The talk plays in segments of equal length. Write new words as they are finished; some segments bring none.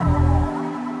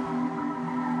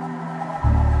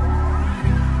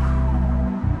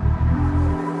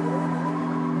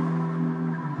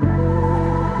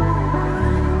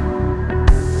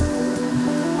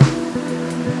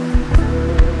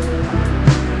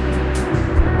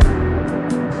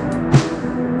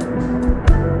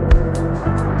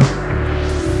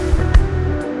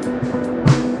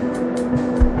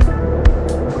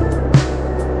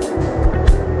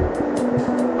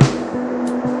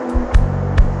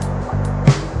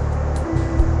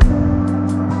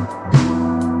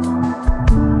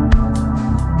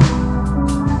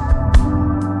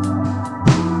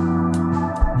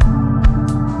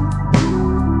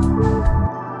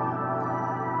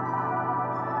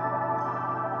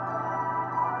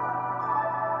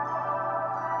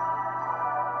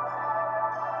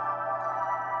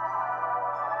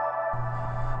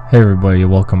Hey everybody,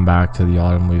 welcome back to the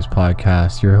Autumn Leaves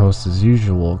podcast. Your host as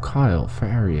usual, Kyle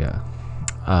Faria.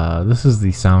 This is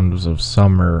the Sounds of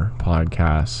Summer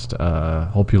podcast.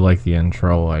 Hope you like the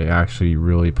intro. I actually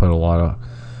really put a lot of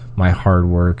my hard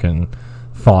work and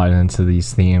thought into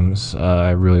these themes.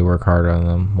 I really work hard on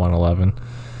them, 111.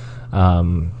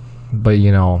 But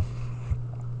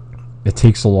it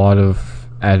takes a lot of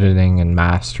editing and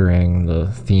mastering the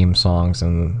theme songs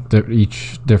and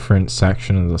each different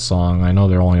section of the song. I know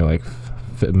they're only like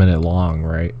a minute long,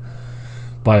 right?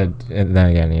 But and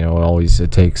then again,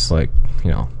 it takes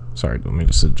sorry, let me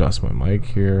just adjust my mic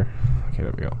here. Okay,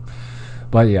 there we go.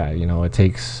 But yeah, it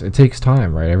takes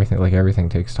time, right? Everything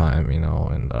takes time,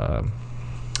 and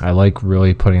I like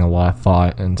really putting a lot of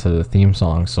thought into the theme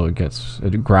song, so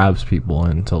it grabs people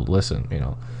in to listen.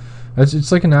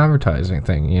 It's like an advertising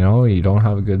thing. You don't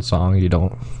have a good song, you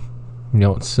don't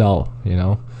sell.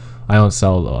 I don't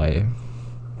sell though. I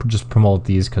just promote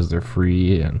these because they're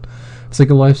free, and it's like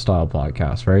a lifestyle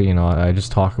podcast, right? I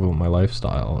just talk about my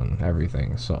lifestyle and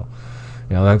everything. So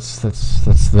that's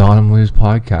the Autumn Leaves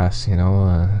podcast.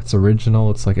 It's original.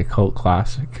 It's like a cult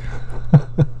classic.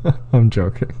 I'm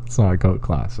joking. It's not a cult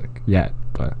classic yet,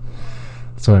 but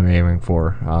that's what I'm aiming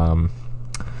for.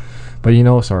 But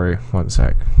sorry, one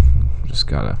sec. Just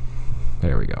gotta.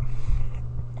 There we go.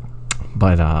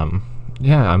 But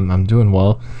yeah, I'm doing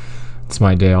well. It's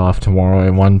my day off tomorrow.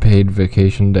 A one paid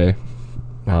vacation day.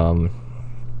 That's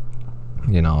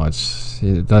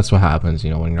what happens.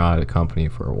 When you're out of the company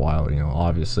for a while.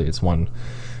 Obviously it's one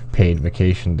paid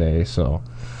vacation day. So,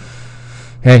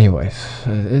 anyways,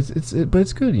 but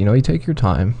it's good. You take your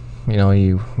time.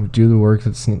 You do the work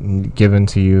that's given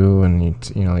to you, and you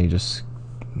just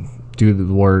do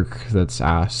the work that's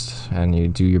asked, and you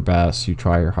do your best, you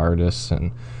try your hardest,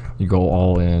 and you go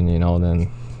all in,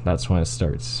 then that's when it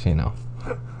starts,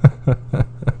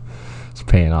 it's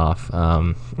paying off.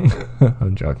 I'm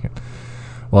joking.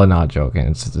 Well, not joking.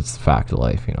 It's the fact of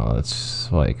life, It's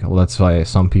that's why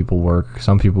some people work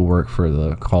for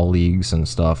the colleagues and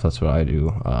stuff. That's what I do.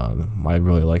 I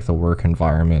really like the work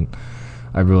environment.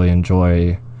 I really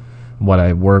enjoy what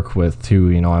I work with too.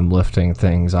 I'm lifting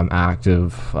things, I'm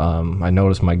active. I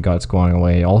notice my gut's going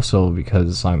away also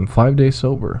because I'm 5 days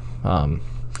sober.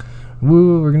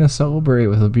 We're gonna celebrate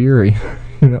with a beer.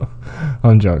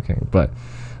 I'm joking, but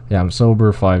yeah, I'm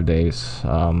sober 5 days.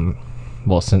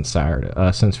 Since Saturday,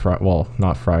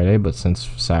 not Friday, but since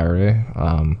Saturday.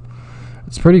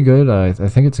 It's pretty good. I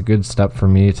think it's a good step for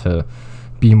me to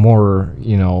be more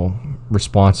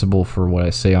responsible for what I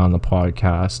say on the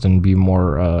podcast, and be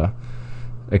more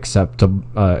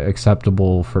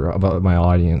acceptable about my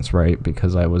audience, right?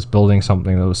 Because I was building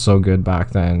something that was so good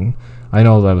back then. I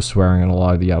know that I was swearing in a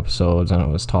lot of the episodes, and I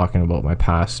was talking about my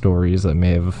past stories that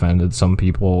may have offended some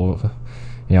people,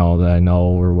 that I know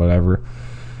or whatever.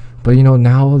 But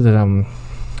now that I'm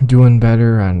doing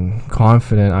better and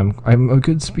confident, I'm a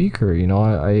good speaker.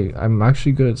 I'm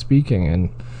actually good at speaking, and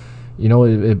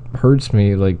it hurts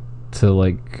me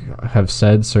to have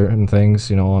said certain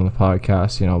things on the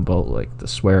podcast about the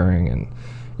swearing and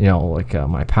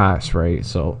my past, right?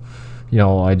 So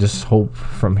I just hope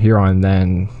from here on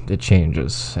then it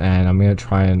changes, and I'm gonna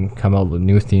try and come out with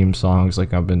new theme songs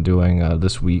like I've been doing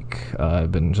this week.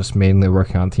 I've been just mainly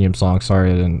working on theme songs.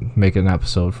 Sorry I didn't make an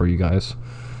episode for you guys,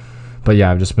 but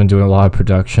yeah, I've just been doing a lot of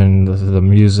production, the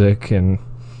music, and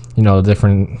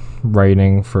different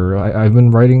writing for I've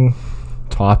been writing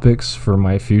topics for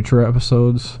my future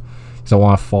episodes because I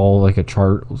want to follow a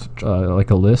chart, like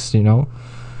a list,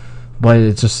 but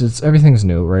it's everything's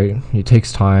new, right? It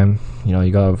takes time.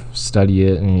 You gotta study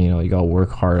it, and you gotta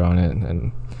work hard on it,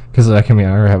 and because I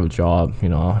already have a job,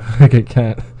 I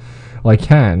can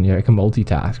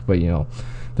multitask, but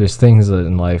there's things that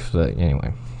in life that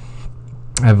anyway,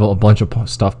 I have a bunch of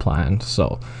stuff planned.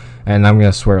 So, and I'm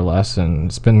gonna swear less, and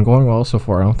it's been going well so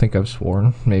far. I don't think I've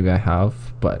sworn. Maybe I have,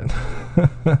 but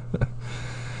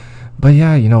but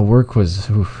yeah, work was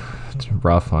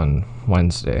rough on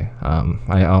Wednesday. I'm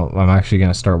actually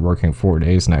gonna start working 4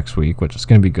 days next week, which is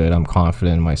gonna be good. I'm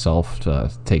confident in myself to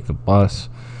take the bus,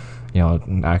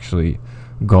 actually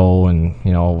go and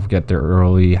get there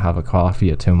early, have a coffee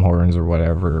at Tim Hortons or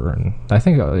whatever, and I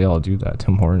think I'll do that.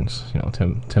 Tim Hortons,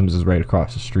 Tim's is right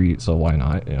across the street, so why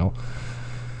not?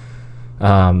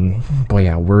 But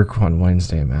yeah, work on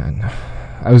Wednesday, man.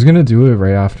 I was gonna do it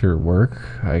right after work.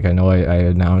 I know I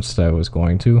announced I was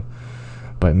going to,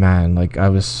 but man, I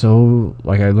was so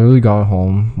I literally got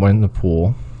home, went in the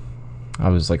pool. I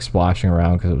was splashing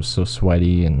around because it was so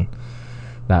sweaty, and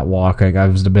that walk, I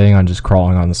was debating on just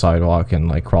crawling on the sidewalk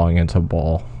and curling into a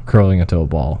ball. It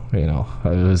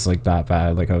was that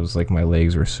bad. I was my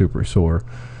legs were super sore.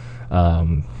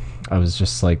 I was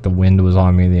just like, the wind was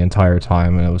on me the entire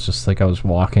time, and it was just like I was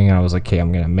walking, and I was like, okay,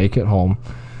 I'm gonna make it home.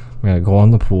 I'm gonna go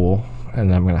in the pool, and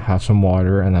then I'm gonna have some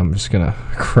water, and then I'm just gonna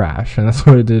crash. And that's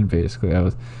what I did basically. I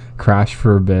was crashed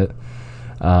for a bit,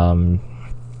 and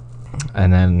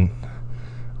then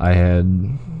I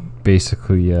had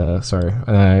basically and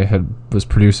I was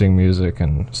producing music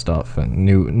and stuff, and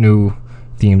new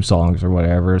theme songs or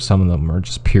whatever. Some of them are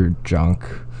just pure junk.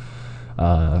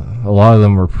 A lot of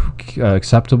them were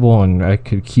acceptable, and I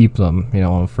could keep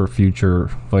them, for future.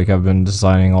 Like, I've been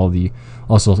designing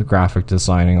also graphic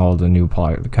designing all the new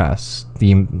podcast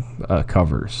theme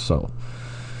covers. So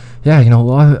yeah, a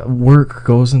lot of work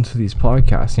goes into these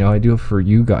podcasts. I do it for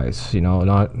you guys,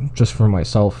 not just for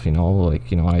myself. I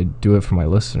do it for my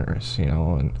listeners.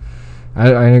 And I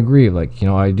agree.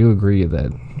 I do agree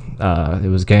that it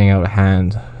was getting out of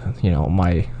hand.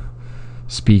 My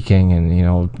speaking, and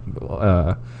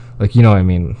I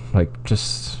mean,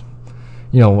 just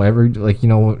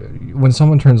when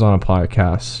someone turns on a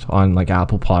podcast on like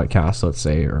Apple Podcasts, let's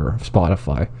say, or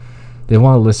Spotify, they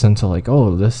want to listen to like,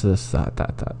 oh, this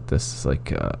that this is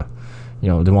like they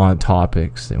want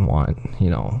topics, they want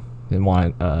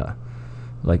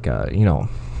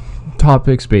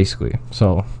topics basically.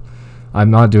 So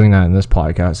I'm not doing that in this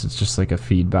podcast. It's just like a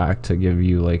feedback to give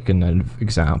you like an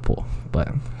example. But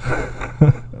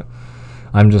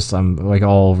I'm like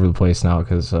all over the place now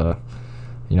because the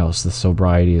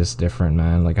sobriety is different,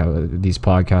 man. Like these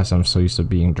podcasts, I'm so used to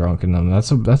being drunk in them.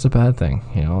 That's a bad thing.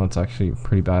 It's actually a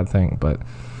pretty bad thing. But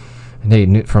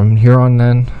hey, from here on,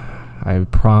 then I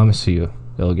promise you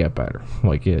it'll get better.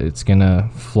 Like it's gonna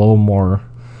flow more.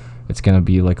 It's gonna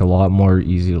be like a lot more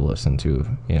easy to listen to,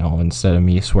 instead of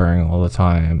me swearing all the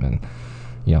time and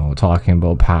talking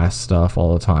about past stuff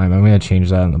all the time. I'm gonna change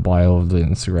that in the bio of the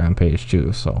Instagram page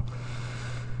too. So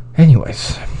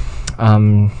anyways,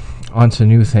 on to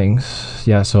new things.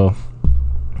 Yeah, so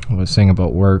I was saying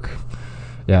about work.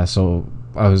 Yeah, so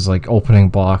I was like opening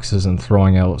boxes and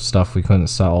throwing out stuff we couldn't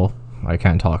sell. I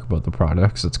can't talk about the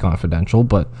products, it's confidential,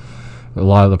 but a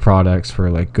lot of the products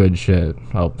were like good shit.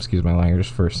 Oh, excuse my language.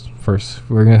 First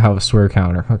we're gonna have a swear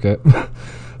counter, okay?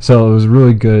 So it was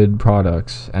really good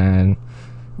products, and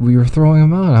we were throwing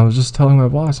them out. I was just telling my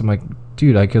boss, I'm like,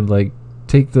 dude, I could like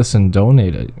take this and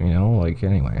donate it,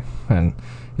 anyway. And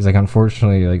he's like,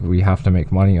 unfortunately, like we have to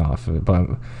make money off of it, but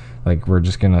like we're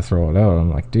just gonna throw it out. I'm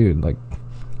like, dude, like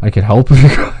I could help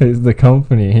the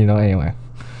company, anyway,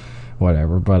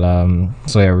 whatever. But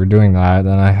so yeah, we're doing that.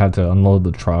 Then I had to unload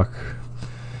the truck,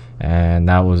 and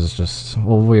that was just,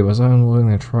 well, wait, was I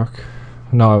unloading the truck?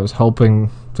 No, I was helping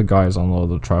the guys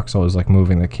unload the truck. So I was like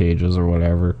moving the cages or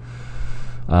whatever.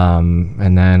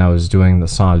 And then I was doing the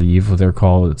sans-livre, what they're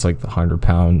called. It's like the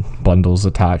 100-pound bundles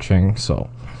attaching. So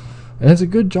it's a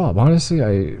good job, honestly.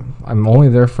 I'm only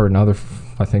there for another,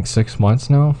 I think, 6 months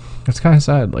now. It's kind of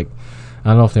sad. Like, I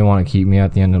don't know if they want to keep me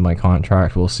at the end of my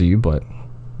contract. We'll see. But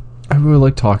I really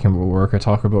like talking about work. I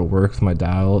talk about work with my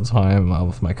dad all the time,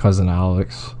 with my cousin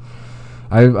Alex.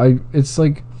 It's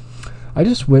like, I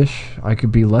just wish I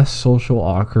could be less social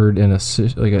awkward in a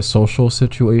social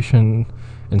situation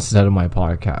instead of my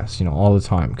podcast, all the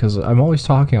time, because I'm always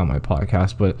talking on my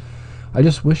podcast. But I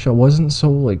just wish I wasn't so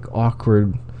like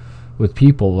awkward with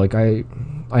people. Like I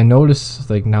notice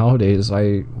like nowadays,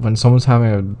 when someone's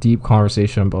having a deep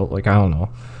conversation about like, I don't know,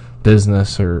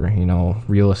 business or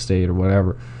real estate or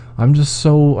whatever, I'm just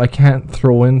so, I can't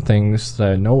throw in things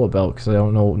that I know about because I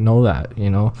don't know that,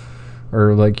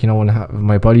 or like, when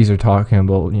my buddies are talking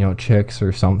about chicks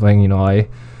or something, I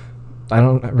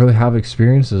don't really have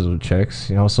experiences with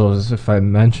chicks, so as if I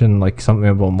mention like something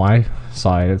about my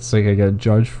side, it's like I get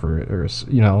judged for it, or so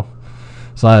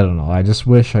I don't know. I just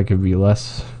wish I could be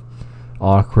less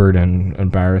awkward and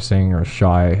embarrassing or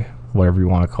shy, whatever you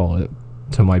want to call it,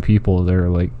 to my people that are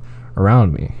like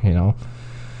around me,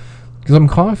 because I'm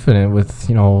confident with,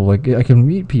 like I can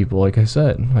meet people, like I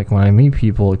said, like when I meet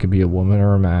people, it could be a woman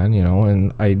or a man,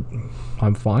 and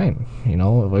I'm fine,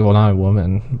 well, not a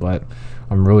woman, but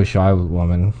I'm really shy with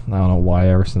women. I don't know why,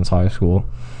 ever since high school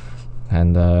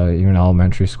and even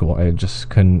elementary school, I just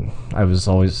couldn't. I was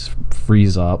always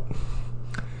freeze up.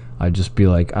 I'd just be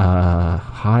like,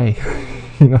 hi,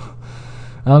 I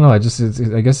don't know. I guess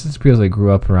it's because I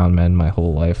grew up around men my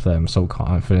whole life that I'm so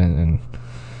confident. And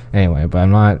anyway, but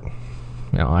I'm not.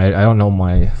 I don't know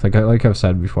my, like I've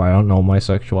said before, I don't know my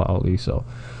sexuality, so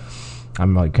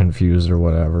I'm like confused or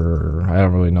whatever, or I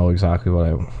don't really know exactly what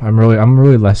I'm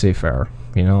really laissez-faire,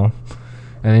 and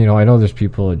I know there's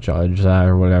people that judge that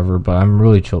or whatever, but I'm a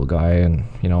really chill guy, and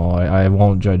I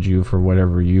won't judge you for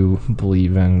whatever you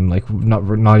believe in, like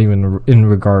not even in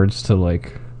regards to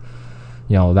like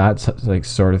that's like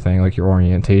sort of thing, like your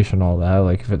orientation, all that.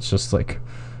 Like if it's just like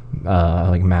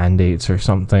mandates or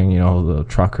something, the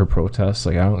trucker protests,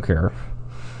 like I don't care.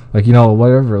 Like,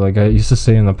 whatever. Like I used to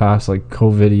say in the past, like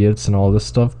COVID idiots and all this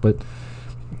stuff, but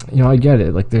I get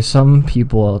it. Like there's some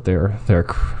people out there that are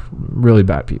really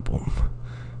bad people.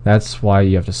 That's why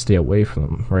you have to stay away from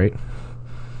them, right?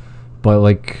 But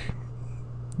like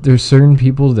there's certain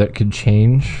people that could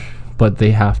change, but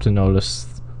they have to notice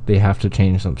they have to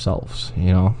change themselves.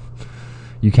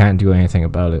 You can't do anything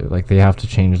about it. Like they have to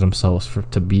change themselves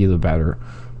to be the better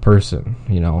person.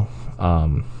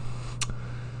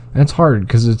 And it's hard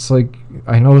because it's like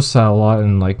I notice that a lot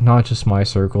in like not just my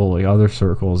circle, like other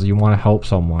circles. You want to help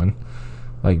someone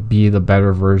like be the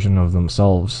better version of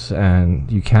themselves,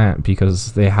 and you can't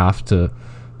because they have to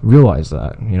realize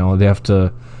that. They have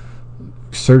to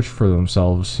search for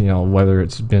themselves. Whether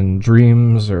it's been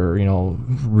dreams or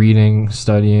reading,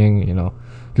 studying.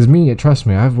 Because trust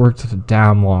me, I've worked a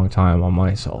damn long time on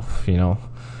myself.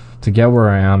 To get where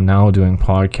I am now doing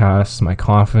podcasts, my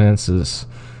confidence is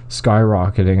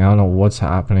skyrocketing. I don't know what's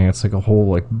happening. It's like a whole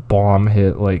like bomb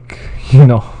hit, like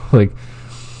like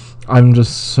I'm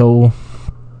just so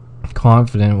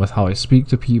confident with how I speak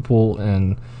to people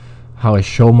and how I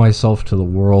show myself to the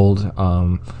world.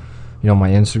 My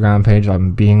Instagram page,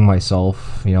 I'm being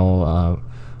myself.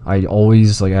 I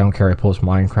always I don't care. I post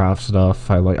Minecraft stuff.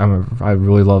 I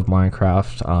really love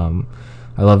Minecraft.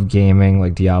 I love gaming,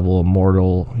 like Diablo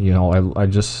Immortal. I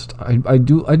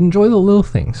enjoy the little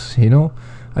things.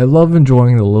 I love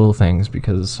enjoying the little things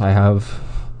because I have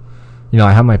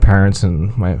my parents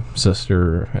and my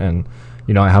sister, and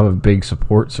I have a big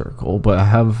support circle, but I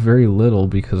have very little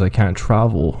because I can't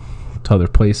travel to other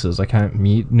places. I can't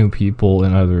meet new people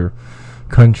in other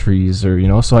countries, or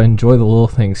so I enjoy the little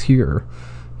things here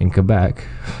in Quebec,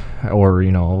 or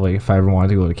like if I ever wanted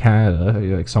to go to Canada,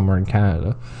 like somewhere in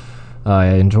Canada,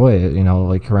 I enjoy it.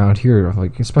 Like around here,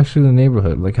 like especially the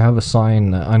neighborhood. Like I have a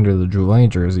sign under the Julien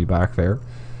jersey back there.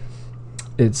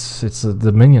 It's the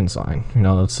Dominion sign.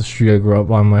 It's the street I grew up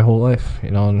on my whole life.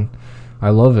 And I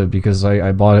love it because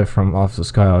I bought it from Off the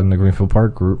Sky in the Greenfield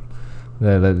Park group.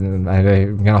 That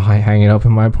I'm gonna hang it up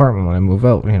in my apartment when I move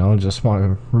out. Just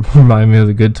want to remind me of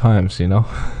the good times. But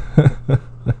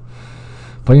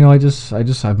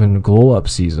I've been glow up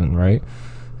season, right?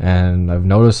 And I've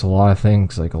noticed a lot of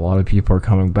things. Like a lot of people are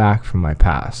coming back from my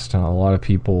past, and a lot of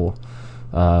people.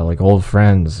 Like old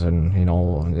friends, and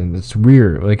and it's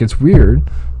weird. Like it's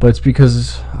weird, but it's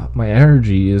because my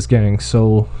energy is getting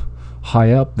so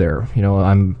high up there.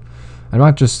 I'm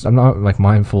not like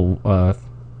mindful,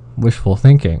 wishful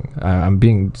thinking. I'm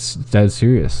being dead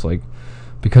serious. Like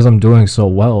because I'm doing so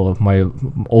well, my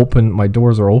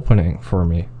doors are opening for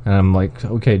me, and I'm like,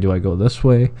 okay, do I go this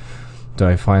way? Do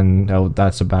I find out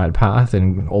that's a bad path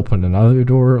and open another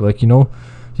door? Like you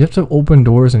have to open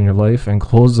doors in your life and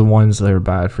close the ones that are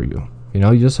bad for you.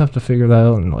 You just have to figure that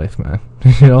out in life, man.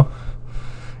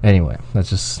 Anyway, that's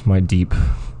just my deep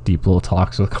little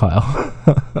talks with Kyle.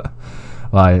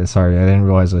 Sorry, I didn't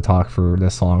realize I talked for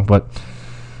this long. But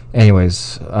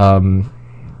anyways,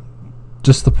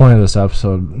 just the point of this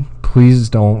episode, please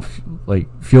don't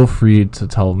feel free to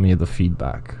tell me the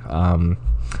feedback.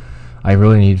 I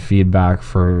really need feedback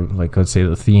for let's say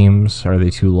the themes. Are they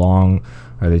too long?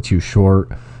 Are they too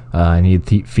short? I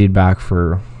need feedback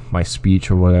for my speech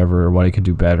or whatever, or what I could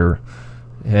do better.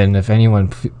 And if anyone,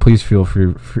 please feel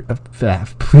free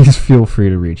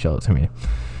to reach out to me.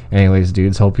 Anyways,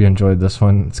 dudes, hope you enjoyed this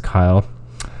one. It's Kyle.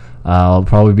 I'll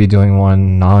probably be doing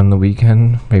one not on the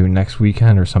weekend, maybe next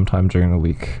weekend or sometime during the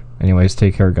week. Anyways,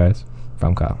 take care, guys.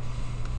 From Kyle.